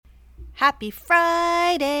Happy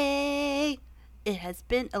Friday! It has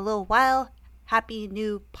been a little while. Happy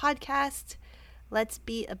new podcast. Let's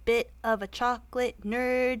be a bit of a chocolate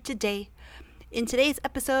nerd today. In today's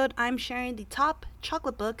episode, I'm sharing the top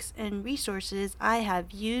chocolate books and resources I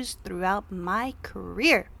have used throughout my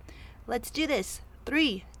career. Let's do this.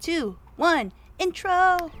 3, 2, 1,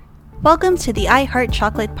 intro! Welcome to the I Heart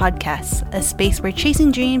Chocolate podcast, a space where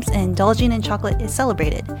chasing dreams and indulging in chocolate is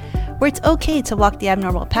celebrated, where it's okay to walk the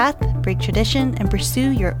abnormal path, break tradition, and pursue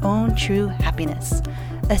your own true happiness.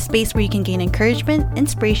 A space where you can gain encouragement,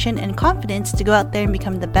 inspiration, and confidence to go out there and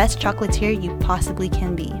become the best chocolatier you possibly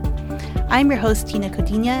can be. I'm your host, Tina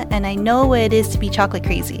Codina, and I know what it is to be chocolate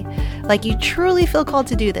crazy. Like you truly feel called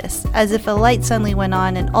to do this, as if a light suddenly went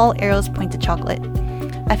on and all arrows point to chocolate.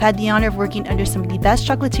 I've had the honor of working under some of the best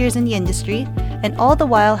chocolatiers in the industry, and all the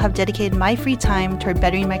while have dedicated my free time toward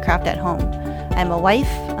bettering my craft at home. I'm a wife,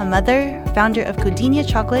 a mother, founder of Codinia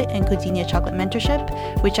Chocolate and Codinia Chocolate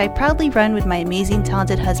Mentorship, which I proudly run with my amazing,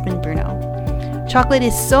 talented husband, Bruno. Chocolate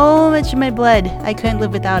is so much in my blood, I couldn't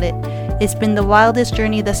live without it. It's been the wildest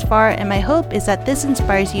journey thus far, and my hope is that this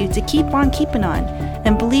inspires you to keep on keeping on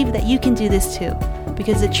and believe that you can do this too.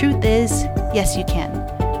 Because the truth is, yes, you can.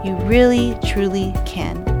 You really, truly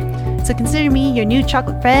can. So consider me your new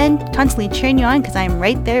chocolate friend, constantly cheering you on because I'm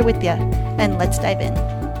right there with you. And let's dive in.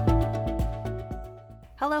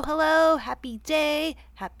 Hello, happy day,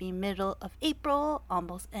 happy middle of April,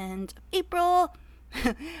 almost end of April.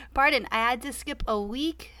 Pardon, I had to skip a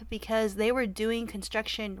week because they were doing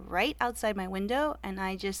construction right outside my window and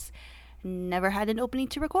I just never had an opening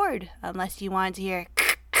to record unless you wanted to hear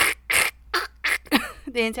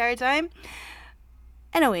the entire time.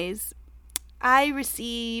 Anyways, I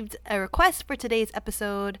received a request for today's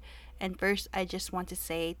episode, and first I just want to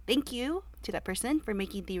say thank you to that person for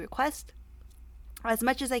making the request. As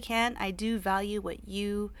much as I can, I do value what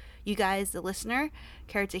you guys, the listener,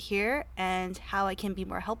 care to hear and how I can be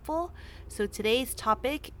more helpful. So today's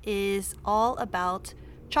topic is all about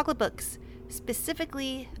chocolate books,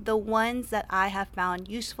 specifically the ones that I have found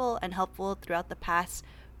useful and helpful throughout the past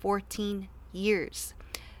 14 years.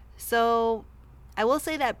 So I will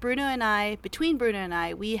say that between Bruno and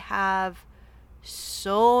I, we have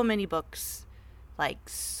so many books,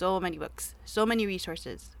 so many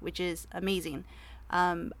resources, which is amazing.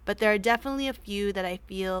 But there are definitely a few that I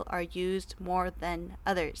feel are used more than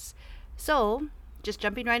others. So just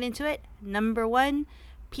jumping right into it. Number 1,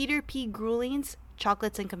 Peter P. Grueling's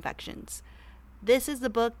Chocolates and Confections. This is the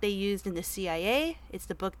book they used in the CIA. It's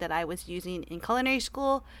the book that I was using in culinary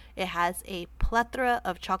school. It has a plethora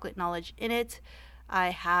of chocolate knowledge in it. I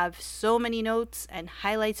have so many notes and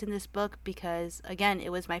highlights in this book because, again,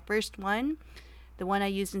 it was my first one, the one I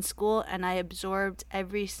used in school, and I absorbed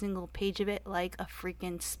every single page of it like a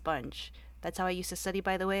freaking sponge. That's how I used to study,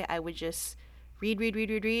 by the way. I would just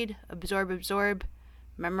read, absorb,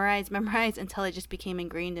 memorize until it just became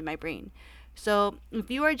ingrained in my brain. So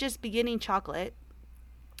if you are just beginning chocolate,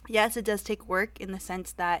 yes, it does take work in the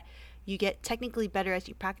sense that you get technically better as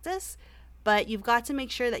you practice, but you've got to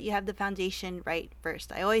make sure that you have the foundation right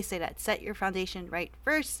first. I always say that, set your foundation right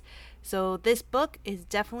first. So this book is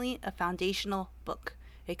definitely a foundational book.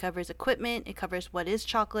 It covers equipment, it covers what is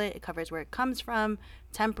chocolate, it covers where it comes from,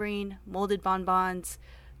 tempering, molded bonbons,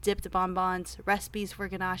 dipped bonbons, recipes for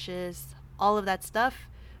ganaches, all of that stuff.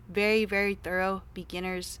 Very, very thorough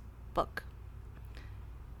beginner's book.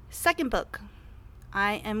 Second book,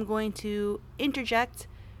 I am going to interject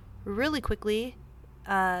really quickly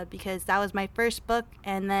because that was my first book,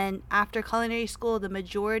 and then after culinary school, the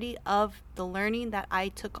majority of the learning that I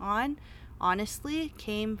took on, honestly,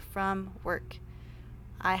 came from work.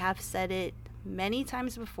 I have said it many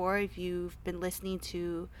times before if you've been listening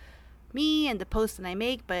to me and the posts that I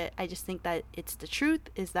make, but I just think that it's the truth,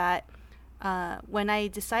 is that when I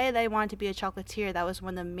decided that I wanted to be a chocolatier, that was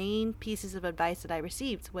one of the main pieces of advice that I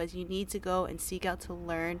received, was you need to go and seek out to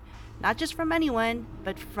learn, not just from anyone,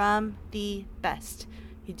 but from the best.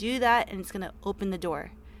 You do that and it's going to open the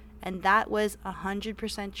door. And that was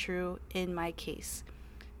 100% true in my case.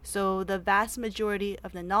 So the vast majority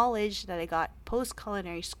of the knowledge that I got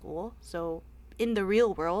post-culinary school, so in the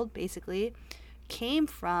real world basically, came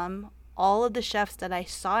from all of the chefs that I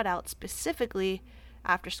sought out specifically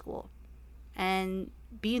after school. And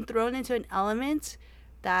being thrown into an element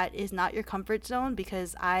that is not your comfort zone,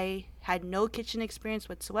 because I had no kitchen experience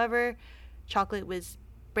whatsoever. Chocolate was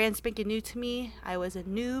brand spanking new to me. I was a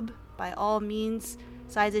noob by all means,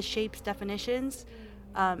 sizes, shapes, definitions.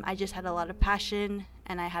 I just had a lot of passion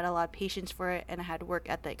and I had a lot of patience for it, and I had work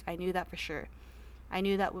ethic. I knew that for sure. I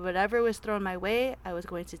knew that whatever was thrown my way, I was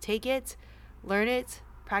going to take it, learn it,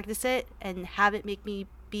 practice it, and have it make me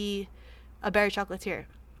be a Berry Chocolatier.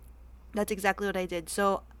 That's exactly what I did.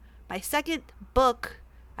 So my second book,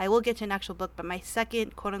 I will get to an actual book, but my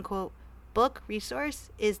second quote unquote book resource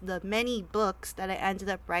is the many books that I ended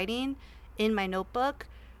up writing in my notebook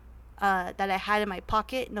that I had in my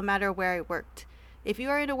pocket no matter where I worked. If you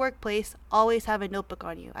are in a workplace, always have a notebook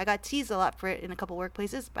on you. I got teased a lot for it in a couple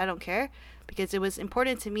workplaces, but I don't care because it was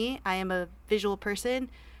important to me. I am a visual person.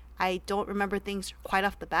 I don't remember things quite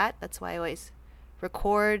off the bat. That's why I always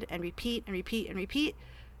record and repeat and repeat and repeat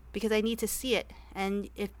because I need to see it. And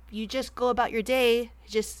if you just go about your day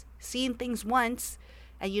just seeing things once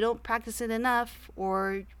and you don't practice it enough,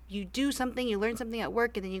 or you do something, you learn something at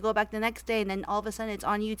work, and then you go back the next day and then all of a sudden it's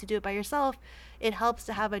on you to do it by yourself, it helps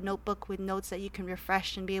to have a notebook with notes that you can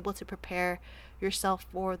refresh and be able to prepare yourself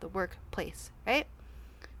for the workplace, right?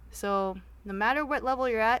 So no matter what level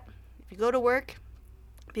you're at, if you go to work,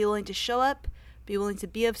 be willing to show up, be willing to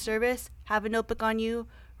be of service, have a notebook on you,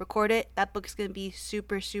 record it. That book's going to be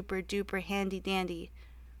super, super duper handy dandy.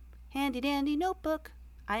 Handy dandy notebook.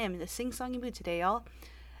 I am in a sing-songy mood today, y'all.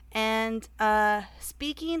 And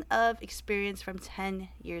speaking of experience from 10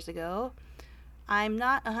 years ago, I'm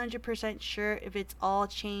not 100% sure if it's all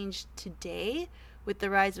changed today with the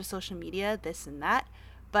rise of social media, this and that.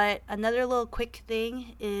 But another little quick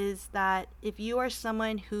thing is that if you are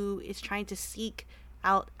someone who is trying to seek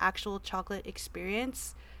out actual chocolate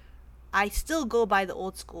experience, I still go by the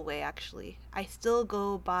old school way, actually. I still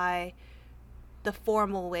go by the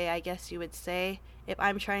formal way, I guess you would say. If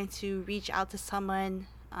I'm trying to reach out to someone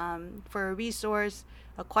for a resource,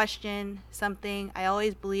 a question, something, I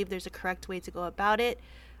always believe there's a correct way to go about it.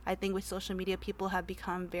 I think with social media, people have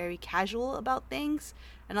become very casual about things.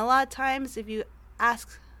 And a lot of times, if you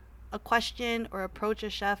ask a question or approach a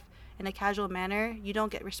chef in a casual manner, you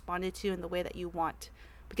don't get responded to in the way that you want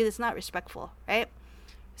because it's not respectful, right?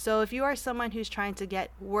 So if you are someone who's trying to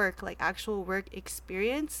get work, like actual work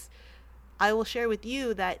experience, I will share with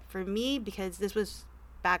you that for me, because this was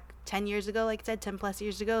back 10 years ago, like I said, 10 plus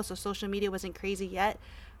years ago, so social media wasn't crazy yet,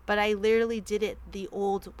 but I literally did it the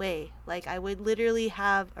old way. Like I would literally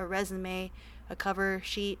have a resume, a cover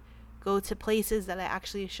sheet, go to places that I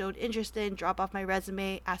actually showed interest in, drop off my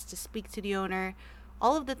resume, ask to speak to the owner,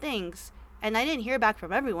 all of the things. And I didn't hear back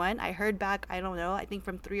from everyone. I heard back, I don't know, I think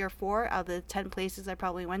from 3 or 4 out of the 10 places I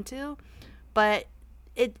probably went to. But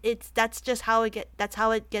that's just how it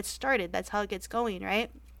gets started. That's how it gets going, right?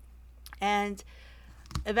 And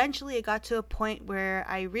eventually it got to a point where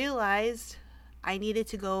I realized I needed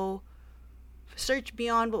to go search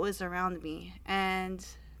beyond what was around me. And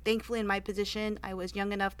thankfully in my position, I was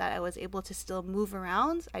young enough that I was able to still move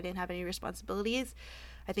around. I didn't have any responsibilities.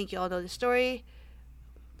 I think you all know the story.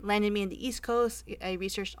 Landed me in the East Coast. I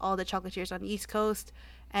researched all the chocolatiers on the East Coast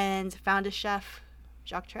and found a chef,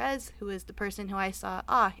 Jacques Therese, who is the person who I saw,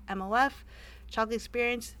 MOF, chocolate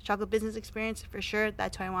experience, chocolate business experience, for sure.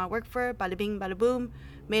 That's who I want to work for. Bada bing, bada boom.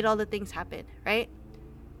 Made all the things happen, right?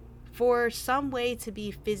 For some way to be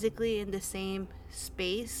physically in the same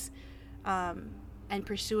space and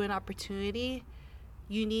pursue an opportunity,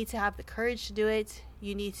 you need to have the courage to do it.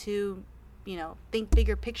 You need to, think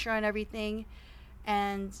bigger picture on everything.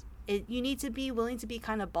 And you need to be willing to be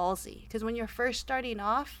kind of ballsy, because when you're first starting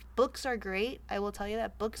off, books are great. I will tell you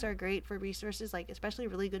that books are great for resources, like especially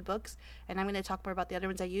really good books, and I'm going to talk more about the other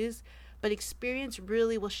ones I use, but experience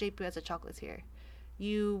really will shape you as a chocolatier.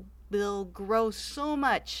 You will grow so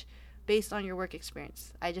much based on your work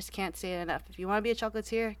experience. I just can't say it enough. If you want to be a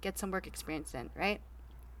chocolatier, get some work experience in, right?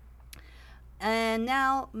 And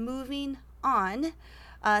now moving on,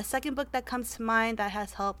 second book that comes to mind that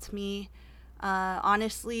has helped me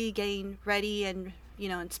honestly getting ready and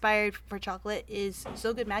inspired for chocolate is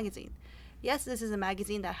So Good Magazine. Yes, this is a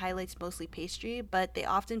magazine that highlights mostly pastry, but they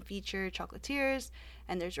often feature chocolatiers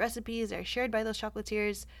and there's recipes that are shared by those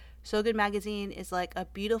chocolatiers. So Good Magazine is like a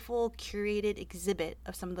beautiful curated exhibit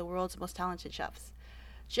of some of the world's most talented chefs.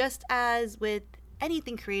 Just as with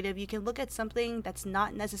anything creative, you can look at something that's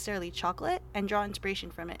not necessarily chocolate and draw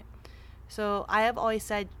inspiration from it. So I have always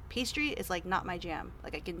said pastry is like not my jam.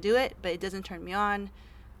 Like I can do it, but it doesn't turn me on.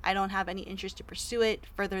 I don't have any interest to pursue it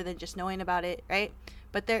further than just knowing about it, right?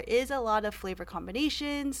 But there is a lot of flavor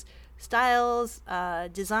combinations, styles,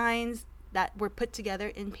 designs that were put together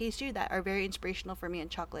in pastry that are very inspirational for me in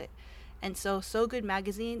chocolate. And So Good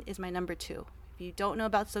Magazine is my number 2. If you don't know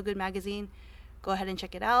about So Good Magazine, go ahead and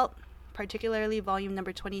check it out. Particularly volume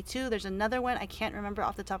number 22. There's another one I can't remember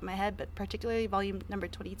off the top of my head, but particularly volume number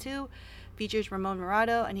 22 features Ramon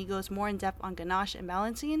Murado, and he goes more in depth on ganache and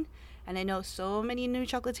balancing. And I know so many new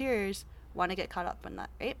chocolatiers want to get caught up on that,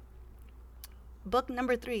 right? Book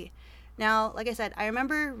number 3. Now, like I said, I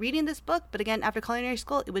remember reading this book, but again, after culinary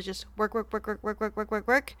school, it was just work, work, work, work, work, work, work, work,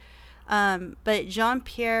 work. But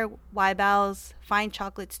Jean-Pierre Weibau's Fine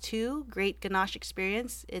Chocolates 2, Great Ganache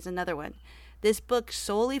Experience is another one. This book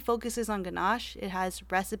solely focuses on ganache. It has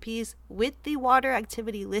recipes with the water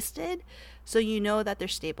activity listed, so you know that they're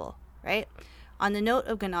stable, right? On the note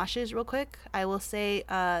of ganaches, real quick, I will say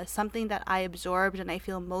something that I absorbed and I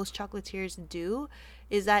feel most chocolatiers do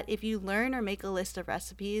is that if you learn or make a list of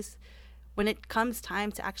recipes, when it comes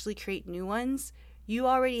time to actually create new ones, you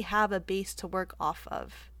already have a base to work off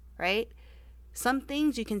of, right? Some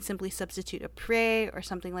things you can simply substitute a puree or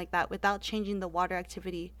something like that without changing the water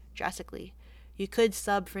activity drastically. You could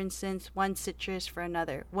sub, for instance, one citrus for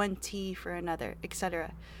another, one tea for another,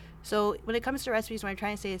 etc. So when it comes to recipes, what I'm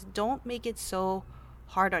trying to say is don't make it so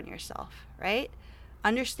hard on yourself, right?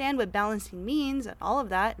 Understand what balancing means and all of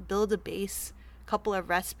that. Build a base, couple of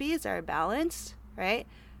recipes that are balanced, right?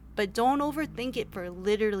 But don't overthink it for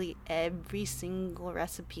literally every single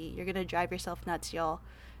recipe. You're going to drive yourself nuts, y'all.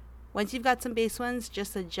 Once you've got some base ones,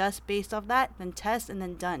 just adjust based off that, then test, and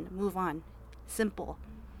then done. Move on. Simple.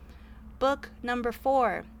 Book number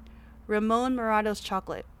 4, Ramon Morado's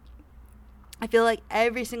Chocolate. I feel like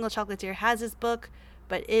every single chocolatier has this book,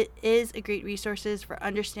 but it is a great resource for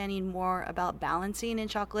understanding more about balancing in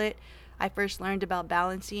chocolate. I first learned about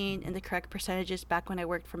balancing and the correct percentages back when I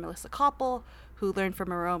worked for Melissa Koppel, who learned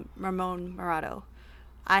from Ramon Morado.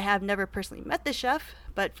 I have never personally met the chef,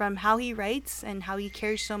 but from how he writes and how he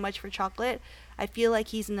cares so much for chocolate, I feel like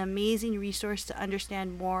he's an amazing resource to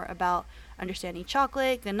understand more about understanding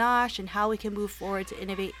chocolate, ganache, and how we can move forward to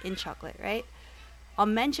innovate in chocolate, right? I'll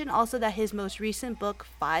mention also that his most recent book,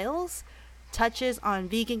 Files, touches on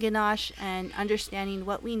vegan ganache and understanding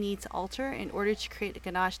what we need to alter in order to create a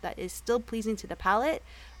ganache that is still pleasing to the palate,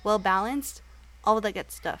 well balanced, all of that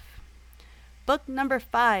good stuff. Book number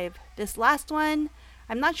 5. This last one,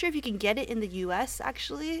 I'm not sure if you can get it in the US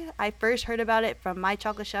actually. I first heard about it from my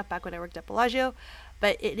chocolate chef back when I worked at Bellagio,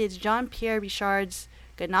 but it is Jean-Pierre Richard's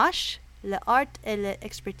Ganache, L'Art et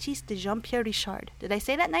l'Expertise de Jean-Pierre Richard. Did I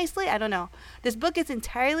say that nicely? I don't know. This book is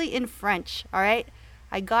entirely in French, alright?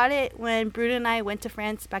 I got it when Bruno and I went to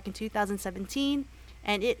France back in 2017,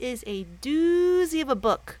 and it is a doozy of a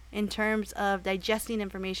book in terms of digesting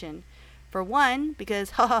information. For one,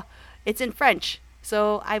 because it's in French.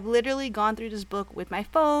 So I've literally gone through this book with my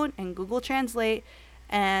phone and Google Translate,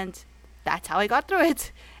 and that's how I got through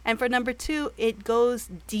it. And for number 2, it goes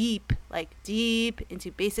deep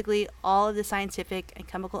into basically all of the scientific and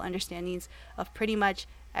chemical understandings of pretty much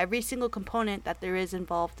every single component that there is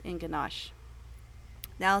involved in ganache.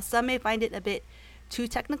 Now, some may find it a bit too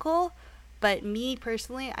technical, but me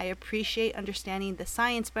personally, I appreciate understanding the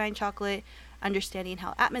science behind chocolate, understanding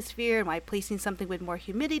how atmosphere and why placing something with more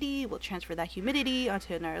humidity will transfer that humidity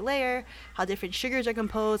onto another layer, how different sugars are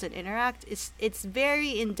composed and interact. It's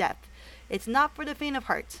very in-depth. It's not for the faint of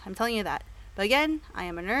heart, I'm telling you that. But again, I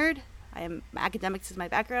am a nerd. Academics is my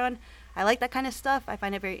background. I like that kind of stuff. I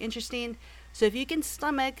find it very interesting. So if you can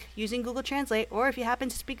stomach using Google Translate, or if you happen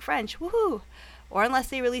to speak French, woohoo! Or unless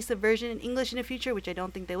they release a version in English in the future, which I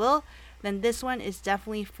don't think they will, then this one is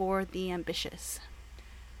definitely for the ambitious.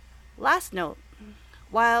 Last note,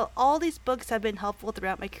 while all these books have been helpful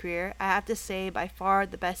throughout my career, I have to say by far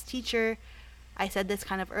the best teacher, I said this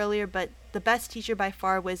kind of earlier, but the best teacher by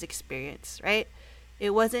far was experience, right? It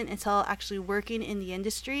wasn't until actually working in the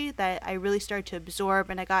industry that I really started to absorb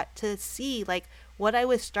and I got to see like what I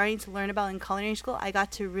was starting to learn about in culinary school, I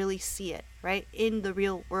got to really see it, right, in the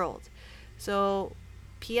real world. So,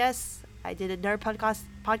 P.S., I did another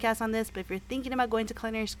podcast on this, but if you're thinking about going to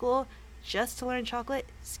culinary school just to learn chocolate,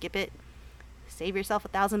 skip it. Save yourself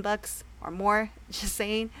 $1,000 or more, just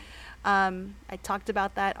saying. I talked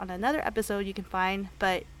about that on another episode you can find,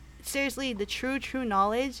 but seriously, the true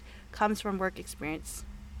knowledge comes from work experience.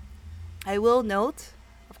 I will note,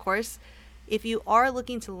 of course, if you are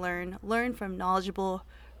looking to learn from knowledgeable,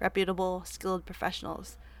 reputable, skilled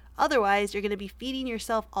professionals. Otherwise, you're going to be feeding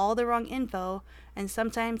yourself all the wrong info, and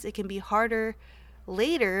sometimes it can be harder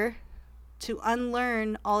later to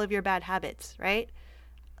unlearn all of your bad habits, right?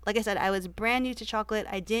 Like I said, I was brand new to chocolate.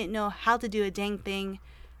 I didn't know how to do a dang thing.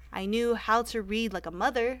 I knew how to read like a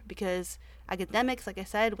mother because academics, like I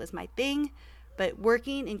said, was my thing. But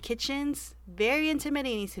working in kitchens, very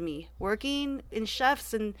intimidating to me. Working in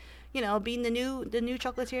chefs and, being the new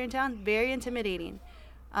chocolatier in town, very intimidating.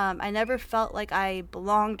 I never felt like I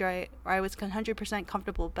belonged or I was 100%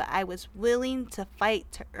 comfortable, but I was willing to fight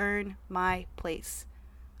to earn my place.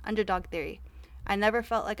 Underdog theory. I never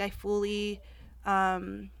felt like I fully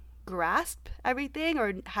grasp everything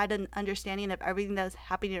or had an understanding of everything that was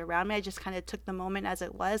happening around me. I just kind of took the moment as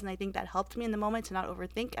it was, and I think that helped me in the moment to not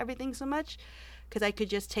overthink everything so much, because I could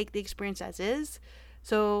just take the experience as is.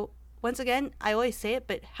 So once again, I always say it,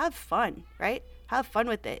 but have fun, right? Have fun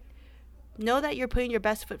with it. Know that you're putting your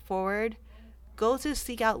best foot forward. Go to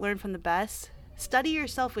seek out, learn from the best. Study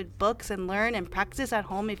yourself with books and learn and practice at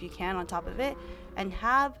home if you can on top of it, and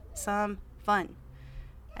have some fun.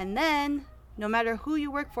 And then, no matter who you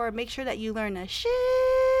work for, make sure that you learn a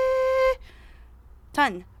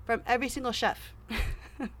ton from every single chef.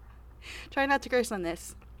 Try not to curse on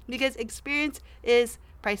this, because experience is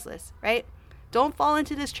priceless, right? Don't fall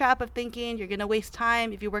into this trap of thinking you're going to waste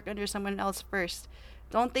time if you work under someone else first.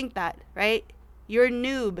 Don't think that, right? You're a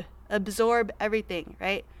noob. Absorb everything,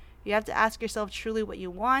 right? You have to ask yourself truly what you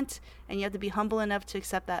want, and you have to be humble enough to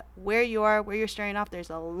accept that where you are, where you're starting off, there's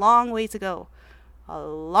a long way to go. A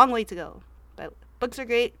long way to go. But books are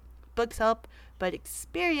great. Books help. But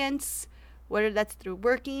experience, whether that's through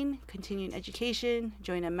working, continuing education,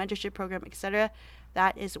 joining a mentorship program, etc.,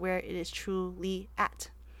 that is where it is truly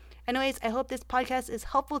at. Anyways, I hope this podcast is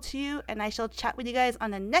helpful to you, and I shall chat with you guys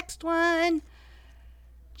on the next one.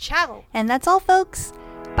 Ciao. And that's all, folks.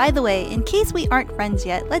 By the way, in case we aren't friends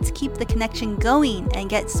yet, let's keep the connection going and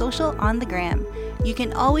get social on the gram. You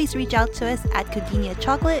can always reach out to us at Codinia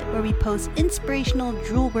Chocolate, where we post inspirational,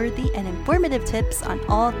 drool-worthy, and informative tips on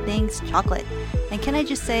all things chocolate. And can I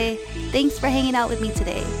just say, thanks for hanging out with me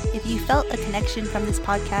today. If you felt a connection from this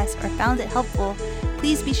podcast or found it helpful,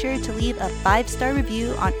 please be sure to leave a 5-star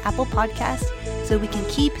review on Apple Podcasts so we can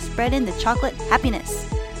keep spreading the chocolate happiness.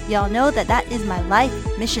 Y'all know that is my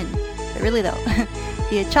life mission. But really though,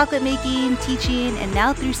 via chocolate making, teaching, and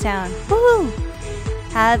now through sound. Woohoo!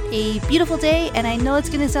 Have a beautiful day, and I know it's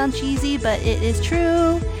going to sound cheesy, but it is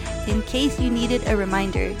true. In case you needed a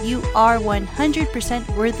reminder, you are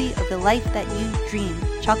 100% worthy of the life that you dream,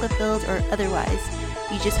 chocolate-filled or otherwise.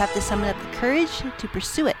 You just have to summon up the courage to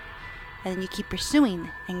pursue it. And then you keep pursuing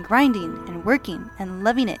and grinding and working and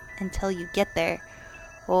loving it until you get there.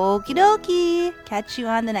 Okie dokie. Catch you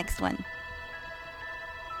on the next one.